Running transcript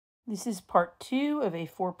This is part 2 of a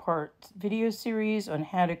 4-part video series on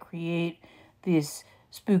how to create this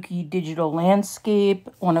spooky digital landscape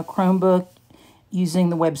on a Chromebook using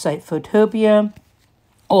the website Photopea.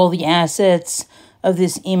 All the assets of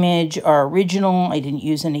this image are original. I didn't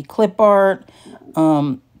use any clip art.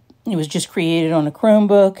 It was just created on a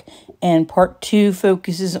Chromebook. And part 2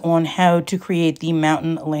 focuses on how to create the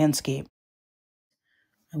mountain landscape.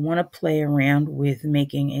 I want to play around with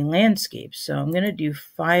making a landscape. So I'm going to do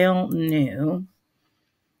File, New.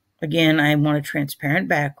 Again, I want a transparent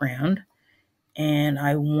background. And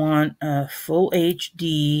I want a full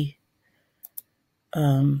HD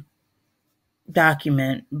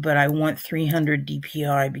document, but I want 300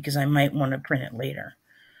 DPI because I might want to print it later.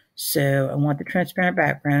 So I want the transparent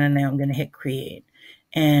background, and now I'm going to hit Create.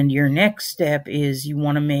 And your next step is you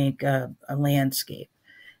want to make a landscape.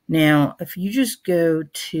 Now, if you just go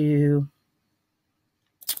to,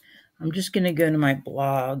 I'm just going to go to my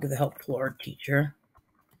blog, The Helpful Art Teacher.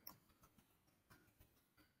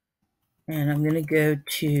 And I'm going to go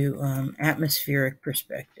to atmospheric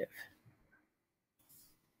perspective.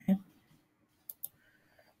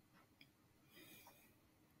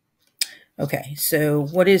 Okay, so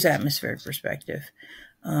what is atmospheric perspective?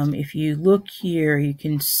 If you look here, you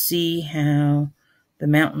can see how the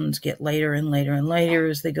mountains get lighter and lighter and lighter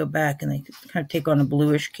as they go back, and they kind of take on a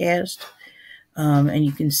bluish cast. And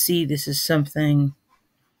you can see this is something,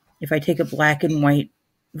 if I take a black and white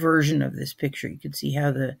version of this picture, you can see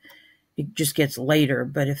how it just gets lighter.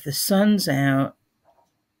 But if the sun's out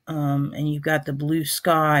and you've got the blue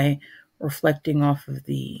sky reflecting off of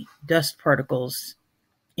the dust particles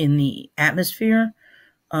in the atmosphere,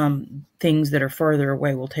 things that are farther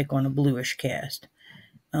away will take on a bluish cast.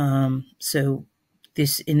 So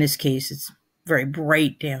in this case, it's very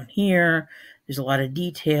bright down here. There's a lot of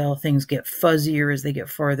detail. Things get fuzzier as they get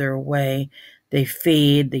farther away. They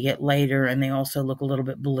fade, they get lighter, and they also look a little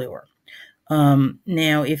bit bluer.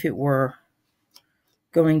 Now, if it were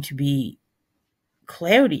going to be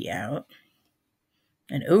cloudy out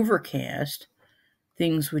and overcast,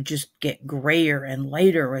 things would just get grayer and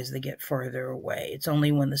lighter as they get farther away. It's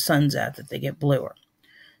only when the sun's out that they get bluer.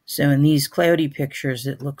 So in these cloudy pictures,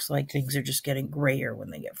 it looks like things are just getting grayer when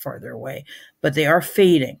they get farther away, but they are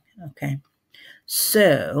fading, okay?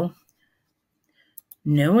 So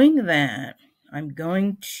knowing that, I'm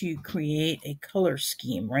going to create a color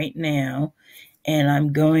scheme right now, and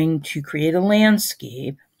I'm going to create a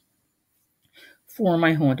landscape for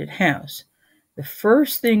my haunted house. The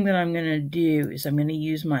first thing that I'm going to do is I'm going to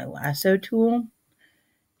use my Lasso Tool,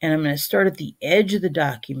 and I'm going to start at the edge of the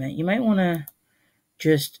document. You might want to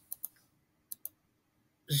just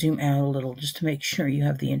zoom out a little just to make sure you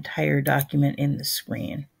have the entire document in the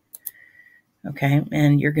screen. Okay,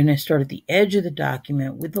 and you're going to start at the edge of the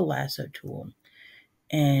document with the Lasso Tool.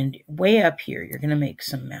 And way up here, you're going to make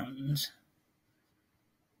some mountains.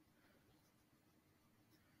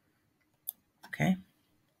 Okay,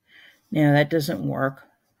 now that doesn't work.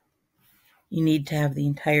 You need to have the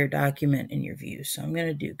entire document in your view. So I'm going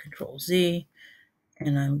to do Control Z,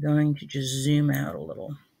 and I'm going to just zoom out a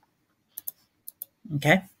little.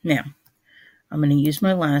 Okay, now I'm going to use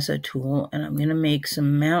my Lasso Tool, and I'm going to make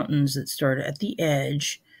some mountains that start at the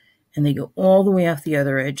edge, and they go all the way off the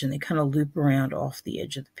other edge, and they kind of loop around off the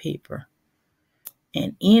edge of the paper.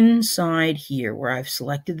 And inside here, where I've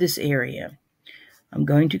selected this area, I'm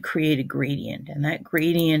going to create a gradient, and that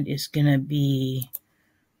gradient is going to be,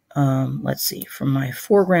 let's see, from my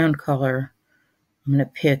foreground color, I'm going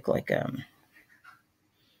to pick like kind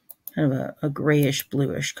of a grayish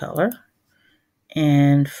bluish color.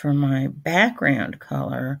 And for my background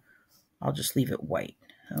color, I'll just leave it white.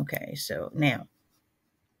 Okay, so now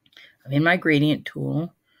I'm in my gradient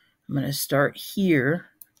tool. I'm going to start here,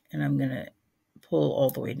 and I'm going to pull all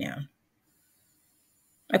the way down.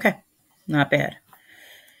 Okay, not bad.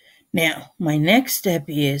 Now, my next step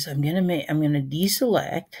is I'm going to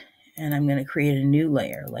deselect, and I'm going to create a new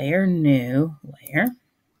layer. Layer, new, layer.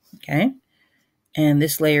 Okay, and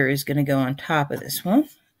this layer is going to go on top of this one.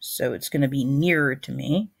 So it's going to be nearer to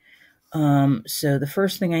me. So the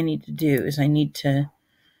first thing I need to do is I need to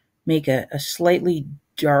make a slightly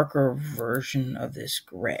darker version of this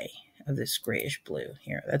gray, of this grayish blue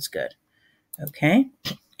here. That's good. Okay.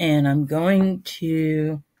 And I'm going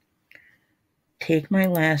to take my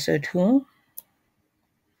Lasso Tool.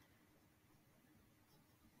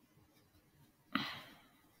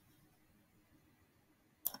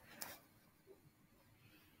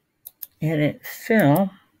 Edit Fill.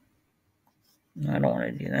 I don't want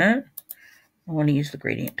to do that. I want to use the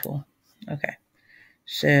gradient tool. Okay.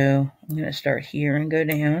 So I'm going to start here and go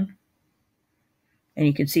down. And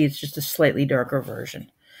you can see it's just a slightly darker version.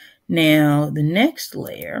 Now, the next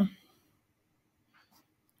layer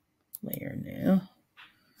new.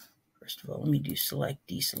 First of all, let me do select,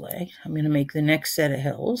 deselect. I'm going to make the next set of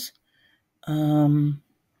hills. Here's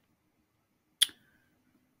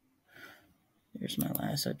my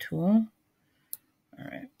lasso tool. All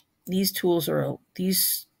right. These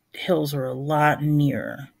hills are a lot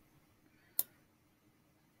nearer.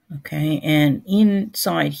 Okay, and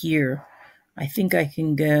inside here, I think I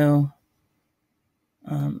can go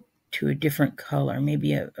to a different color,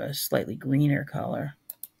 maybe a slightly greener color.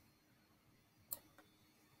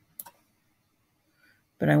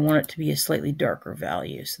 But I want it to be a slightly darker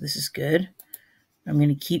value, so this is good. I'm going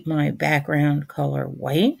to keep my background color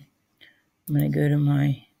white. I'm going to go to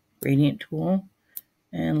my gradient tool,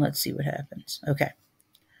 and let's see what happens. Okay,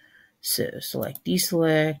 so select,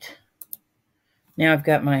 deselect. Now I've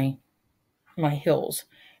got my hills.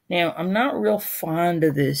 Now, I'm not real fond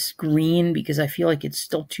of this green because I feel like it's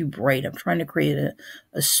still too bright. I'm trying to create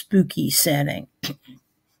a spooky setting.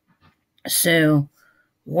 So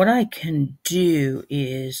what I can do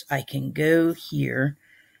is I can go here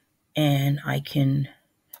and I can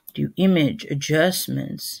do image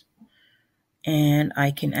adjustments, and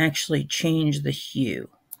I can actually change the hue.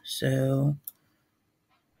 So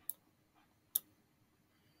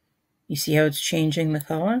you see how it's changing the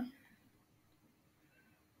color?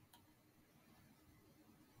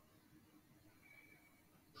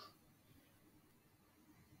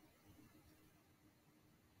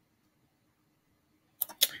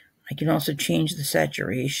 I can also change the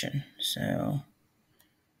saturation. So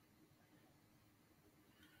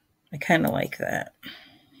I kind of like that.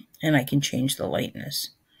 And I can change the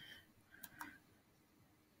lightness.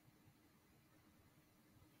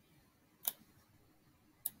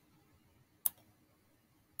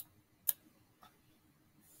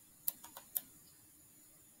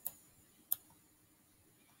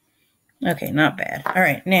 Okay, not bad. All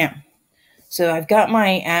right, now, so I've got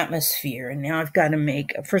my atmosphere, and now I've got to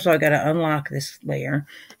make, first of all, I've got to unlock this layer,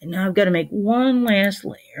 and now I've got to make one last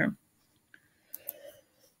layer.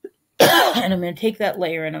 And I'm going to take that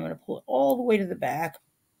layer and I'm going to pull it all the way to the back.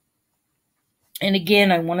 And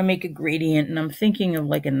again, I want to make a gradient, and I'm thinking of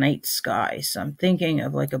like a night sky. So I'm thinking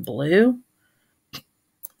of like a blue,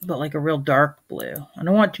 but like a real dark blue. I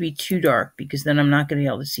don't want it to be too dark because then I'm not going to be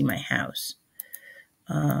able to see my house.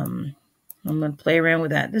 I'm going to play around with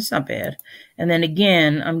that. That's not bad. And then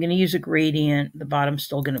again, I'm going to use a gradient. The bottom's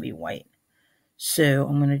still going to be white. So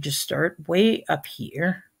I'm going to just start way up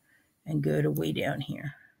here and go to way down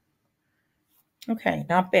here. Okay,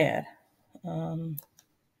 not bad.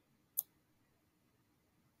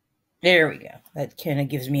 There we go. That kind of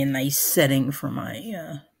gives me a nice setting for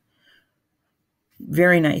my,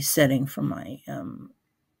 very nice setting for my,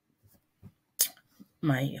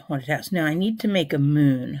 my haunted house. Now I need to make a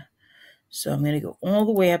moon. So I'm going to go all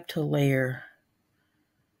the way up to layer.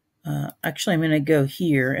 Actually, I'm going to go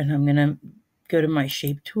here and I'm going to go to my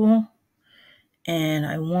shape tool. And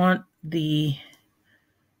I want the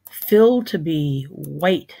fill to be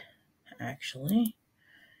white, actually.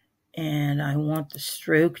 And I want the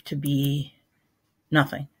stroke to be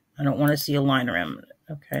nothing. I don't want to see a line around it.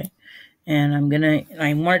 Okay. And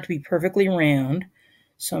I want it to be perfectly round.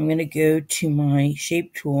 So I'm going to go to my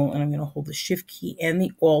shape tool and I'm going to hold the shift key and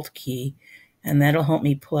the alt key, and that'll help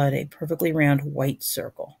me pull out a perfectly round white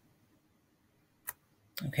circle.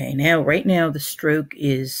 Okay, now, right now the stroke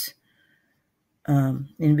is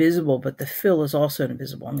invisible, but the fill is also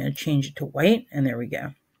invisible. I'm going to change it to white, and there we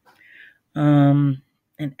go. And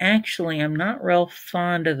actually, I'm not real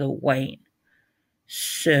fond of the white.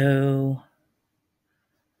 So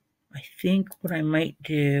I think what I might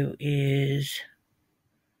do is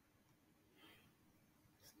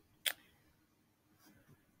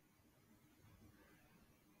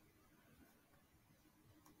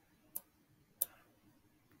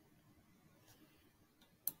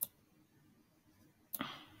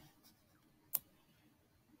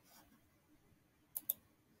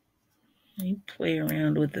play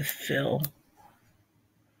around with the fill.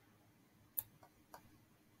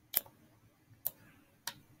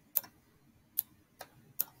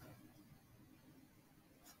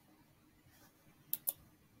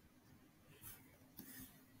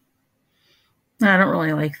 I don't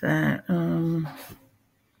really like that.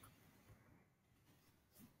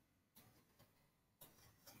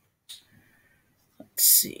 Let's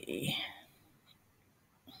see.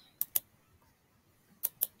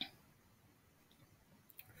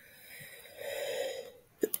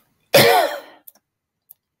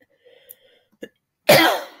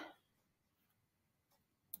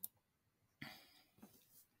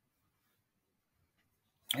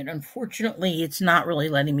 And unfortunately, it's not really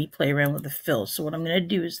letting me play around with the fill. So what I'm going to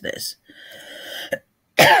do is this.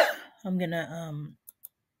 I'm going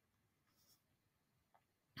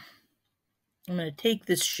to take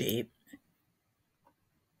this shape.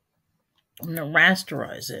 I'm going to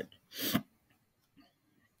rasterize it.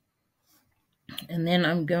 And then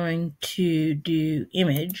I'm going to do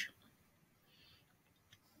image.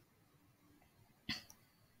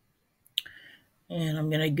 And I'm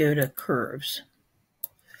going to go to curves.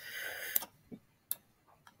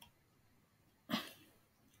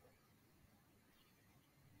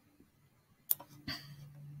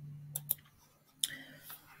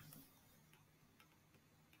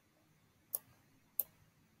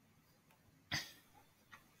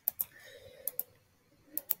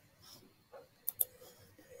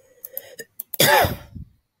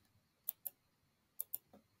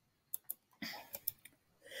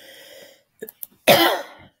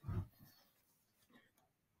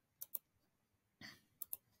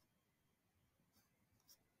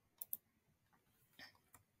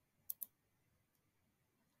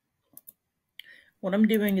 What I'm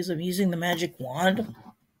doing is I'm using the magic wand,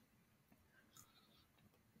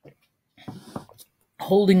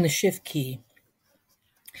 holding the shift key,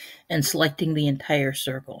 and selecting the entire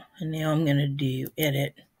circle. And now I'm going to do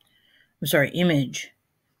image,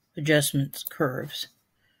 adjustments, curves.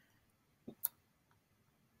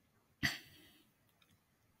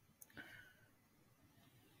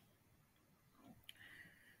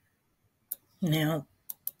 Now,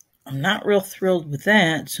 I'm not real thrilled with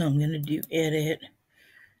that, so I'm going to do edit,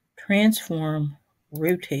 transform,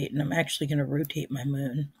 rotate, and I'm actually going to rotate my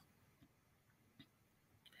moon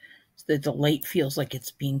so that the light feels like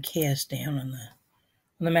it's being cast down on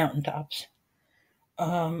the mountaintops.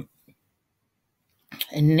 And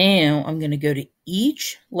now I'm going to go to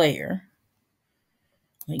each layer.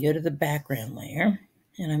 I go to the background layer,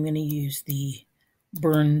 and I'm going to use the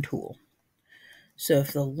burn tool. So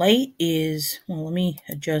if the light is, well, let me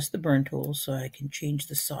adjust the burn tool so I can change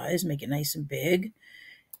the size, make it nice and big.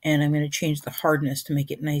 And I'm going to change the hardness to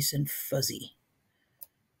make it nice and fuzzy.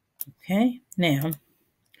 Okay, now I'm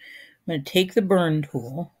going to take the burn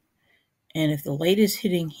tool, and if the light is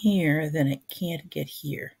hitting here, then it can't get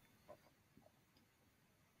here.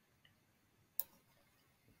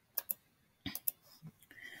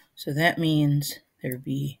 So that means there'd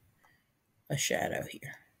be a shadow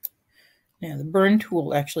here. Now the burn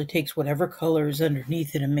tool actually takes whatever color is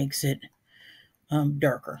underneath it and makes it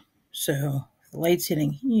darker. So if the light's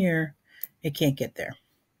hitting here, it can't get there.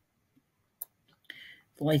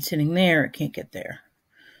 If the light's hitting there, it can't get there.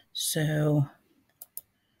 So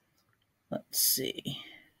let's see.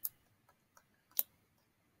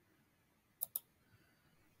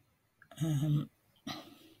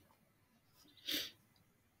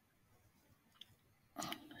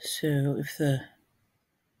 So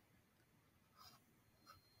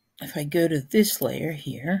if I go to this layer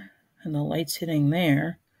here and the light's hitting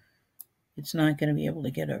there, it's not going to be able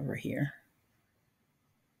to get over here.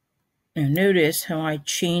 Now notice how I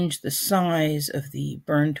changed the size of the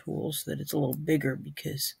burn tool so that it's a little bigger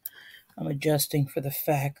because I'm adjusting for the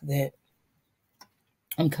fact that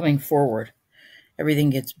I'm coming forward.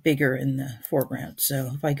 Everything gets bigger in the foreground.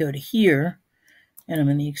 So if I go to here and I'm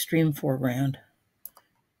in the extreme foreground,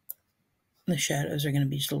 the shadows are going to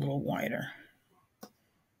be just a little wider.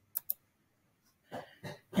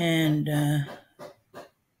 And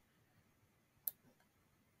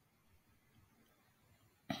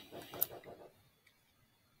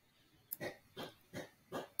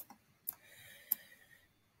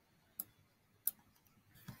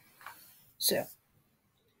so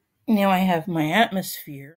now I have my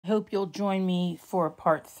atmosphere. I hope you'll join me for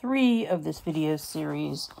part 3 of this video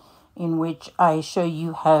series in which I show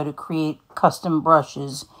you how to create custom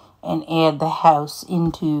brushes and add the house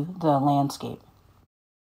into the landscape.